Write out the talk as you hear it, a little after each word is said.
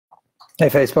Hey,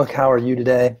 Facebook, how are you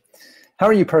today? How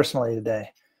are you personally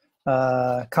today?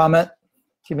 Comment,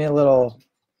 give me a little,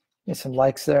 give me some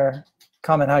likes there.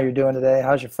 Comment how you're doing today.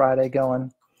 How's your Friday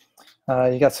going?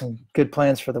 You got some good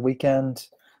plans for the weekend.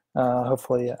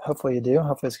 Hopefully you do.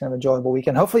 Hopefully it's going to be an enjoyable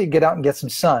weekend. Hopefully you get out and get some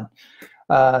sun.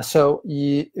 So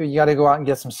you got to go out and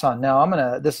get some sun. Now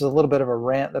this is a little bit of a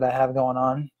rant that I have going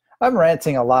on. I'm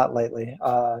ranting a lot lately,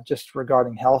 just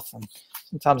regarding health, and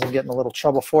sometimes I'm getting a little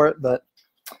trouble for it, but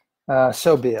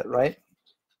so be it, right?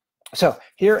 So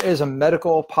here is a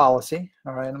medical policy.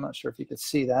 All right, I'm not sure if you could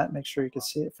see that. Make sure you can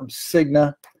see it from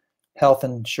Cigna Health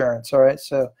Insurance. All right,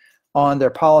 so on their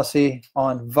policy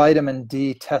on vitamin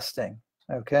D testing.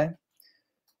 Okay,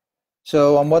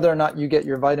 so on whether or not you get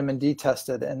your vitamin D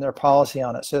tested and their policy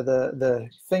on it. So the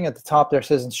thing at the top there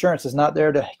says insurance is not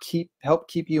there to help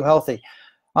keep you healthy.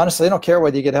 Honestly, they don't care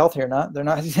whether you get healthy or not. They're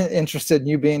not interested in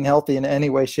you being healthy in any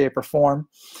way, shape, or form.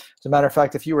 As a matter of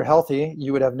fact, if you were healthy,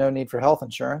 you would have no need for health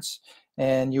insurance,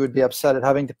 and you would be upset at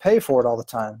having to pay for it all the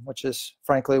time, which is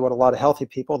frankly what a lot of healthy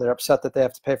people, they're upset that they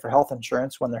have to pay for health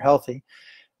insurance when they're healthy,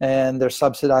 and they're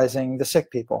subsidizing the sick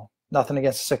people. Nothing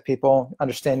against the sick people,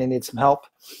 understand you need some help.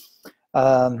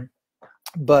 But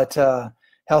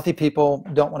healthy people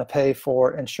don't want to pay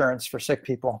for insurance for sick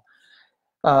people.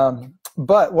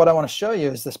 But what I want to show you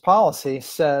is this policy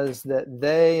says that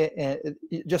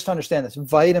just understand this,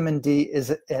 vitamin D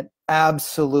is an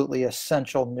absolutely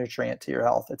essential nutrient to your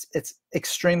health. It's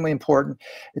extremely important.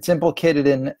 It's implicated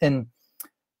in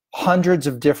hundreds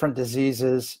of different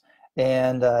diseases,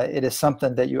 and it is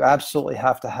something that you absolutely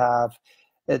have to have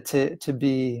to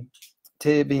be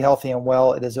healthy and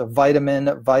well. It is a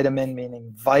vitamin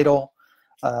meaning vital,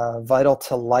 vital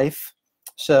to life.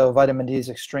 So vitamin D is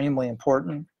extremely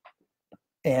important,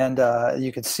 and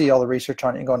you can see all the research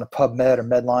on it. You can go into PubMed or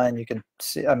Medline. You can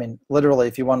see, I mean, literally,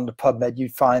 if you went into PubMed,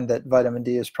 you'd find that vitamin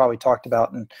D is probably talked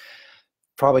about in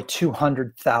probably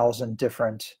 200,000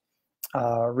 different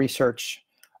research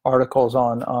articles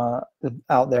on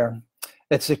out there.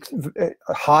 It's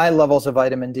high levels of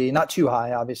vitamin D, not too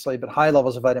high, obviously, but high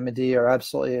levels of vitamin D are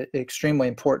absolutely extremely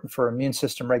important for immune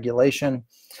system regulation.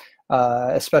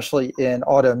 Especially in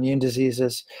autoimmune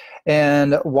diseases.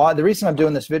 And the reason I'm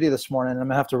doing this video this morning, I'm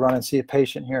gonna have to run and see a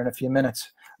patient here in a few minutes,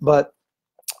 but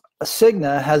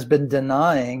Cigna has been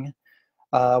denying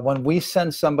when we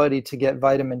send somebody to get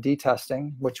vitamin D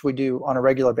testing, which we do on a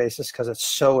regular basis because it's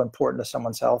so important to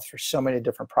someone's health for so many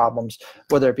different problems,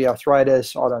 whether it be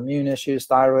arthritis, autoimmune issues,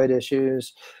 thyroid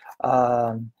issues,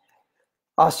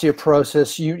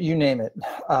 osteoporosis, you name it.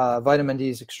 Vitamin D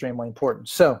is extremely important.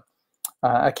 So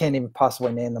I can't even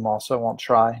possibly name them all, so I won't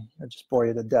try. I'll just bore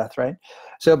you to death, right?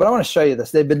 So, but I want to show you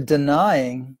this. They've been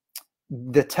denying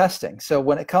the testing. So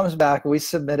when it comes back, we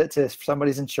submit it to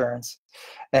somebody's insurance,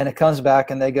 and it comes back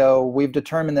and they go, we've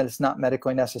determined that it's not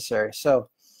medically necessary. So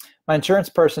my insurance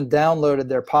person downloaded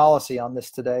their policy on this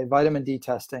today, vitamin D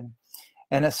testing,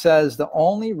 and it says the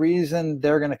only reason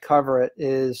they're going to cover it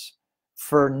is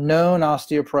for known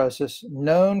osteoporosis,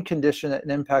 known condition that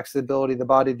impacts the ability of the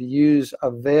body to use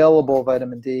available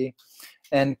vitamin D,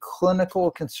 and clinical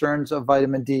concerns of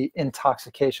vitamin D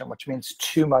intoxication, which means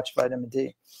too much vitamin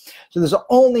D. So there's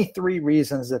only 3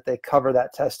 reasons that they cover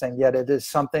that testing, yet it is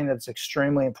something that's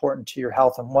extremely important to your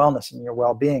health and wellness and your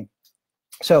well-being.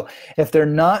 So if they're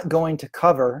not going to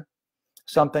cover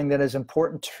something that is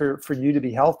important for you to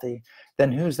be healthy,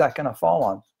 then who's that going to fall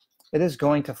on? It is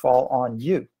going to fall on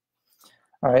you.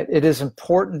 All right, it is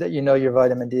important that you know your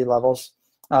vitamin D levels.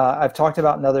 I've talked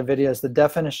about in other videos, the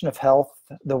definition of health.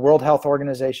 The World Health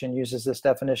Organization uses this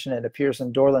definition. It appears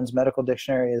in Dorland's Medical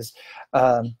Dictionary. Is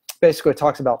basically it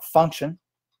talks about function.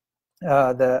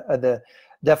 The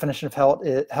definition of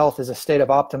health is a state of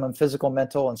optimum physical,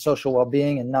 mental, and social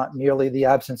well-being, and not merely the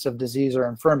absence of disease or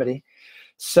infirmity.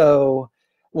 So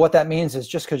what that means is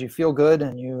just because you feel good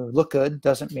and you look good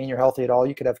doesn't mean you're healthy at all.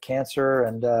 You could have cancer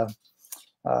and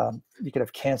you could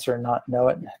have cancer and not know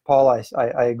it. Paul,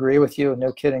 I agree with you.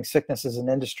 No kidding. Sickness is an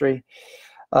industry.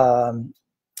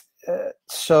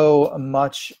 So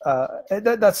much.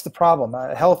 That's the problem.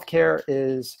 Healthcare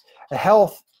is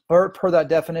health per that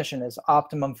definition is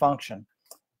optimum function.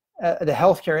 The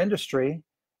healthcare industry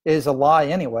is a lie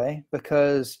anyway,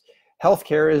 because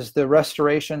healthcare is the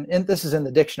restoration, and this is in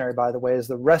the dictionary, by the way, is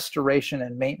the restoration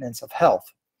and maintenance of health.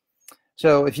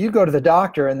 So if you go to the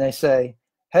doctor and they say,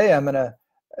 hey,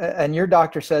 and your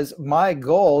doctor says, my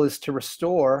goal is to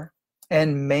restore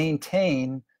and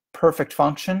maintain perfect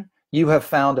function, you have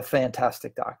found a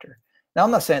fantastic doctor. Now,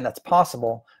 I'm not saying that's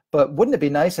possible, but wouldn't it be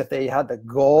nice if they had the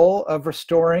goal of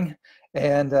restoring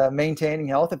and maintaining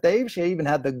health? If they actually even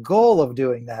had the goal of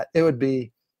doing that, it would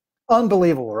be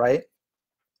unbelievable, right?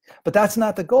 But that's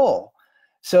not the goal.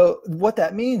 So what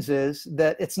that means is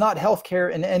that it's not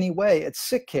healthcare in any way, it's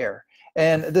sick care.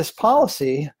 And this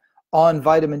policy on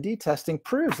vitamin D testing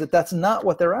proves that that's not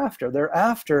what they're after. They're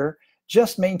after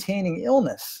just maintaining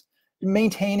illness,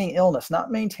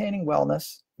 not maintaining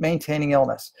wellness, maintaining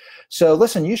illness. So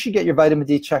listen, you should get your vitamin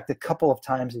D checked a couple of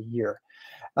times a year.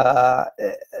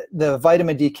 The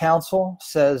Vitamin D Council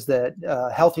says that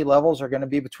healthy levels are going to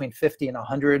be between 50 and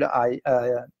 100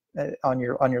 on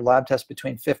your lab test,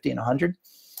 between 50 and 100.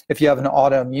 If you have an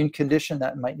autoimmune condition,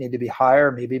 that might need to be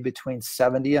higher, maybe between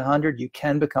 70 and 100. You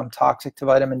can become toxic to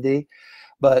vitamin D.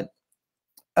 But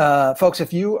folks,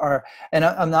 if you are, and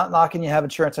I'm not knocking you have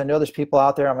insurance. I know there's people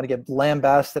out there, I'm going to get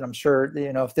lambasted. I'm sure,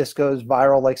 you know, if this goes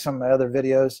viral like some of my other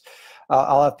videos,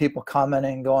 I'll have people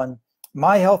commenting going,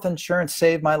 my health insurance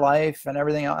saved my life and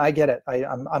everything. I get it.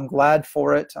 I'm glad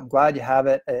for it. I'm glad you have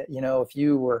it. You know, if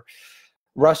you were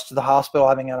rushed to the hospital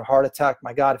having a heart attack,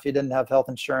 my God, if you didn't have health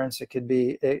insurance, it could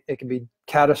be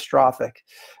catastrophic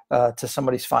to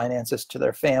somebody's finances, to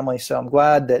their family. So I'm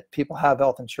glad that people have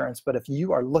health insurance. But if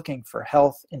you are looking for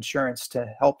health insurance to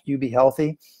help you be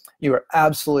healthy, you are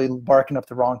absolutely barking up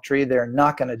the wrong tree. They're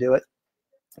not going to do it.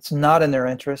 It's not in their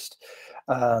interest.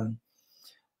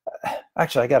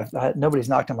 Actually, nobody's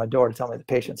knocked on my door to tell me the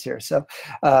patient's here. So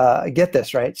get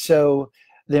this, right? So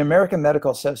the American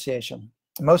Medical Association,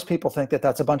 most people think that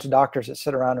that's a bunch of doctors that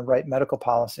sit around and write medical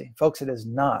policy. Folks, it is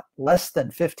not. Less than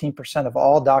 15% of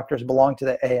all doctors belong to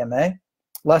the AMA,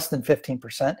 less than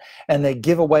 15%, and they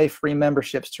give away free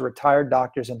memberships to retired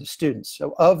doctors and to students.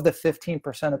 So of the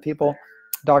 15% of people,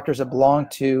 doctors that belong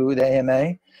to the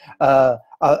AMA,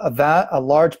 a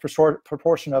large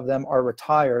proportion of them are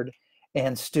retired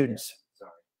and students.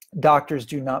 Doctors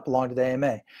do not belong to the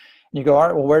AMA. And you go, all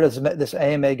right, well, where does this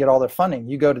AMA get all their funding?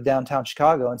 You go to downtown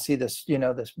Chicago and see this, you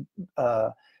know, this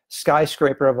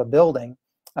skyscraper of a building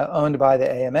owned by the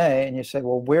AMA, and you say,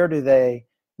 well, where does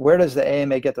the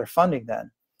AMA get their funding then?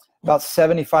 About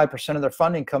 75% of their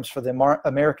funding comes from the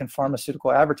American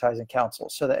Pharmaceutical Advertising Council.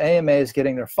 So the AMA is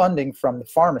getting their funding from the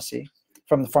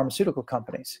pharmaceutical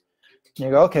companies. And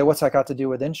you go, okay, what's that got to do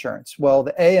with insurance? Well,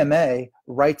 the AMA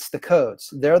writes the codes.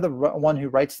 They're the one who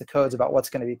writes the codes about what's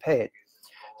going to be paid.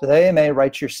 So the AMA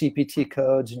writes your CPT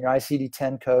codes and your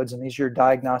ICD-10 codes, and these are your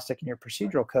diagnostic and your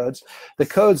procedural codes. The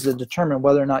codes that determine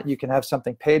whether or not you can have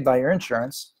something paid by your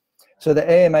insurance. So the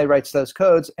AMA writes those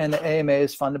codes, and the AMA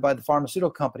is funded by the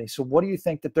pharmaceutical company. So what do you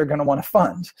think that they're going to want to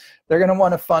fund? They're going to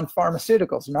want to fund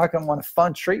pharmaceuticals. They're not going to want to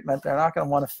fund treatment. They're not going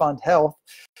to want to fund health.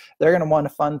 They're going to want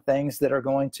to fund things that are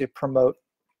going to promote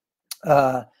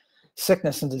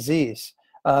sickness and disease.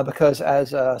 Because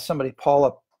as somebody,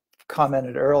 Paula,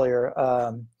 commented earlier,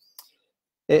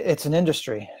 it's an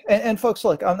industry. And folks,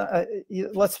 look,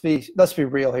 let's be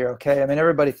real here, okay? I mean,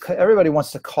 everybody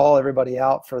wants to call everybody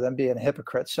out for them being a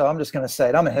hypocrite. So I'm just going to say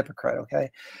it. I'm a hypocrite, okay?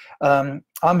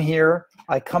 I'm here.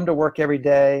 I come to work every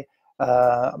day.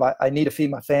 I need to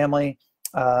feed my family.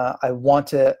 I want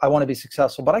to be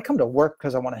successful, but I come to work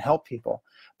because I want to help people.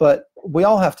 But we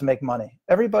all have to make money.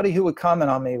 Everybody who would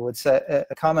comment on me would say,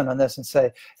 comment on this and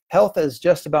say, health is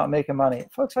just about making money.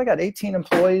 Folks, I got 18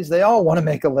 employees. They all want to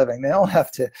make a living. They all have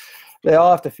to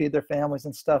feed their families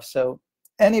and stuff. So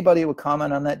anybody who would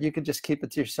comment on that, you could just keep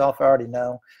it to yourself. I already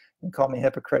know. You can call me a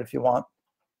hypocrite if you want.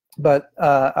 But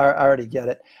I already get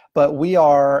it. But we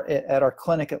are, at our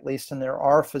clinic at least, and there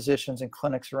are physicians and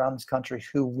clinics around this country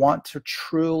who want to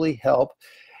truly help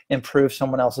improve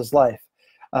someone else's life.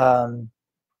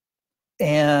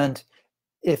 And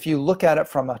if you look at it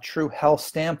from a true health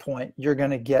standpoint, you're going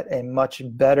to get a much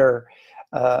better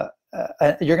outcome.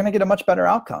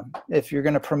 If you're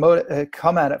going to promote it,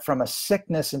 come at it from a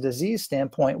sickness and disease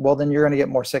standpoint, well, then you're going to get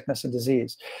more sickness and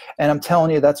disease. And I'm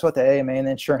telling you, that's what the AMA and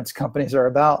the insurance companies are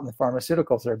about and the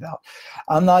pharmaceuticals are about.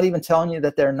 I'm not even telling you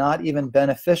that they're not even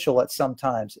beneficial at some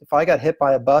times. If I got hit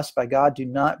by a bus, by God, do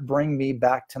not bring me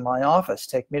back to my office.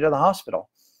 Take me to the hospital.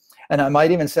 And I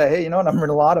might even say, hey, you know what, I'm in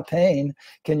a lot of pain.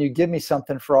 Can you give me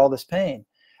something for all this pain?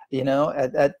 You know,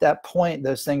 at that point,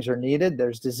 those things are needed.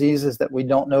 There's diseases that we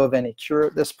don't know of any cure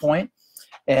at this point.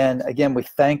 And again, we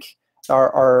thank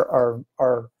the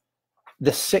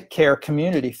sick care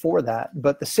community for that.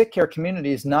 But the sick care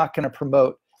community is not going to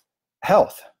promote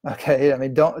health. Okay, I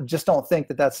mean, don't think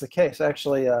that that's the case.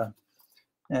 Actually, I'm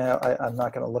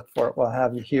not going to look for it while I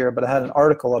have you here, but I had an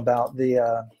article about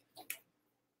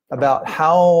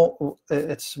how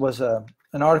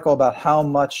an article about how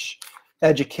much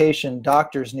education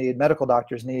medical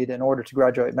doctors need in order to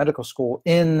graduate medical school,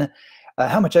 in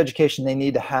how much education they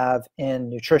need to have in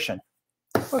nutrition.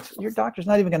 Folks, your doctor's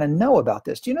not even going to know about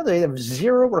this. Do you know they have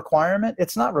zero requirement?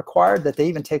 It's not required that they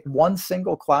even take one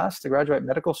single class to graduate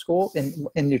medical school in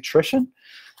nutrition.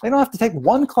 They don't have to take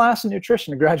one class in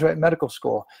nutrition to graduate medical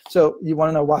school. So you want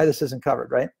to know why this isn't covered,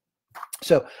 right?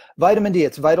 So vitamin D,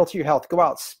 it's vital to your health. Go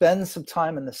out, spend some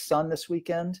time in the sun this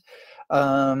weekend.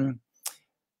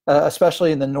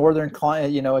 Especially in the northern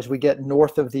climate, as we get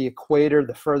north of the equator,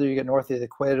 the further you get north of the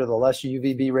equator, the less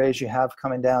UVB rays you have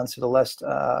coming down, so the less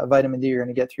vitamin D you're going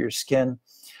to get through your skin.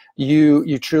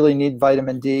 You truly need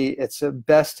vitamin D. It's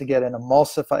best to get an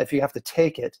emulsified, if you have to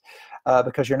take it,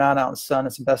 because you're not out in the sun,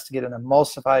 it's best to get an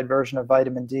emulsified version of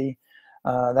vitamin D.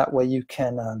 That way you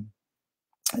can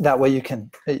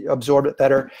absorb it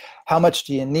better. How much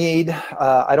do you need?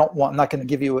 I'm not going to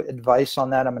give you advice on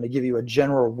that. I'm going to give you a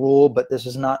general rule, but this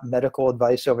is not medical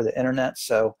advice over the internet.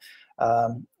 So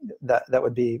that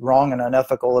would be wrong and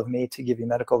unethical of me to give you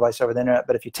medical advice over the internet.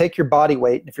 But if you take your body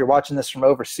weight, if you're watching this from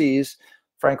overseas,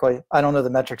 frankly, I don't know the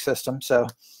metric system. So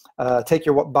take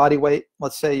your body weight.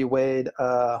 Let's say you weighed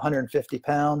 150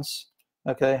 pounds.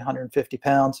 Okay, 150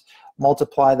 pounds.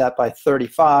 Multiply that by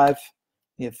 35.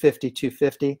 You have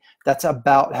 250. That's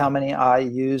about how many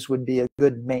IUs would be a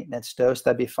good maintenance dose.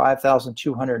 That'd be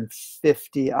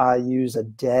 5,250 IUs a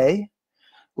day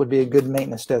would be a good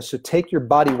maintenance dose. So take your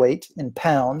body weight in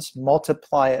pounds,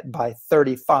 multiply it by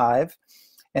 35,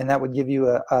 and that would give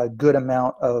you a good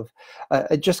amount of,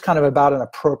 just kind of about an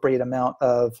appropriate amount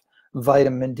of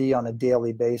vitamin D on a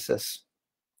daily basis.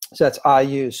 So that's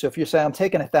IUs. So if you're saying I'm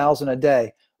taking 1,000 a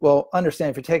day, well, understand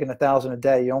if you're taking 1,000 a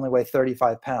day, you only weigh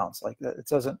 35 pounds. Like that,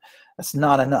 that's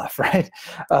not enough, right?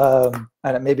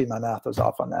 And maybe my math was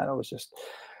off on that. It was just,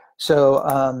 so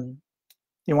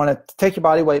you want to take your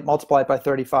body weight, multiply it by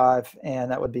 35, and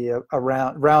that would be a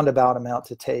roundabout amount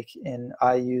to take in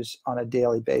IUs on a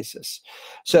daily basis.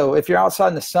 So if you're outside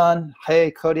in the sun,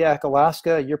 hey, Kodiak,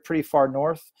 Alaska, you're pretty far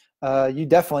north. You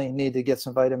definitely need to get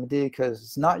some vitamin D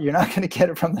because you're not going to get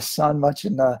it from the sun much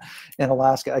in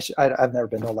Alaska. I've never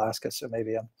been to Alaska, so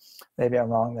maybe I'm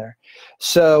wrong there.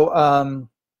 So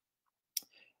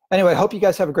anyway, I hope you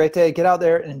guys have a great day. Get out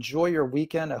there and enjoy your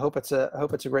weekend. I hope it's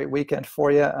a great weekend for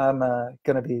you. I'm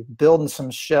going to be building some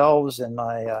shelves in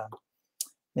my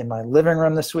living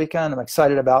room this weekend. I'm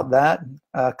excited about that.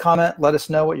 Comment, let us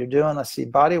know what you're doing. Let's see,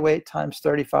 body weight times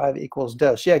 35 equals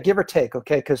dose. Yeah, give or take,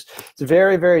 okay? Because it's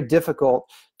very, very difficult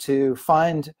to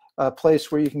find a place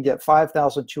where you can get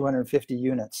 5,250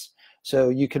 units. So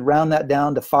you could round that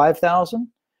down to 5,000,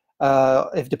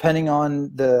 if depending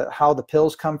on how the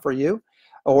pills come for you,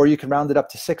 or you can round it up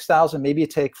to 6,000. Maybe you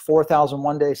take 4,000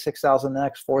 one day, 6,000 the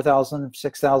next, 4,000,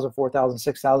 6,000, 4,000,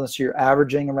 6,000. So you're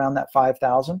averaging around that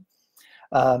 5,000.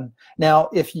 Now,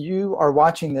 if you are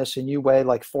watching this and you weigh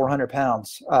like 400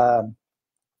 pounds,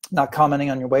 not commenting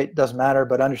on your weight doesn't matter,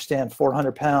 but understand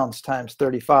 400 pounds times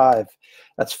 35,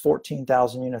 that's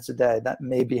 14,000 units a day. That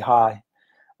may be high.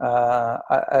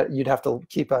 You'd have to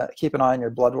keep an eye on your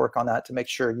blood work on that to make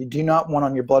sure. You do not want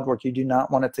on your blood work, you do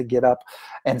not want it to get up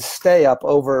and stay up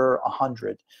over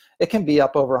 100. It can be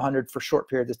up over 100 for short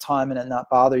periods of time and it not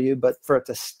bother you, but for it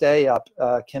to stay up,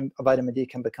 vitamin D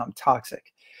can become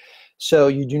toxic. So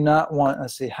you do not want,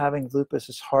 let's see, having lupus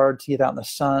is hard to get out in the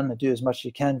sun and do as much as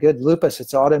you can. Good. Lupus,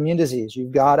 it's autoimmune disease.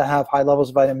 You've got to have high levels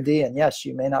of vitamin D. And yes,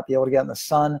 you may not be able to get in the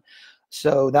sun.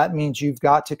 So that means you've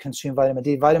got to consume vitamin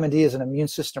D. Vitamin D is an immune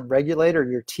system regulator.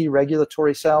 Your T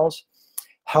regulatory cells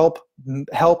help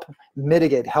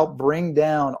mitigate, help bring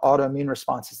down autoimmune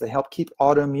responses. They help keep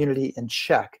autoimmunity in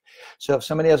check. So if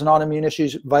somebody has an autoimmune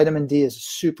issues, vitamin D is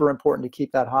super important to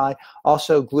keep that high.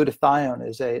 Also, glutathione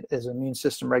is an immune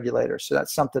system regulator. So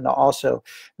that's something to also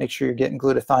make sure you're getting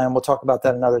glutathione. We'll talk about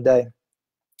that another day.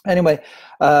 Anyway,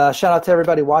 shout out to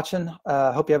everybody watching.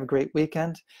 Hope you have a great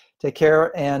weekend. Take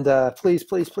care, and please,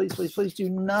 please, please, please, please do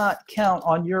not count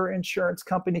on your insurance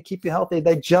company to keep you healthy.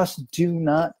 They just do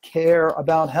not care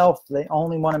about health. They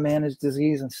only want to manage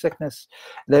disease and sickness.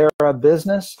 They're a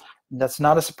business. That's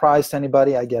not a surprise to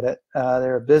anybody. I get it.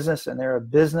 They're a business, and they're a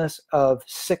business of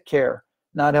sick care,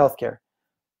 not health care.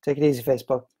 Take it easy,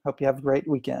 Facebook. Hope you have a great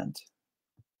weekend.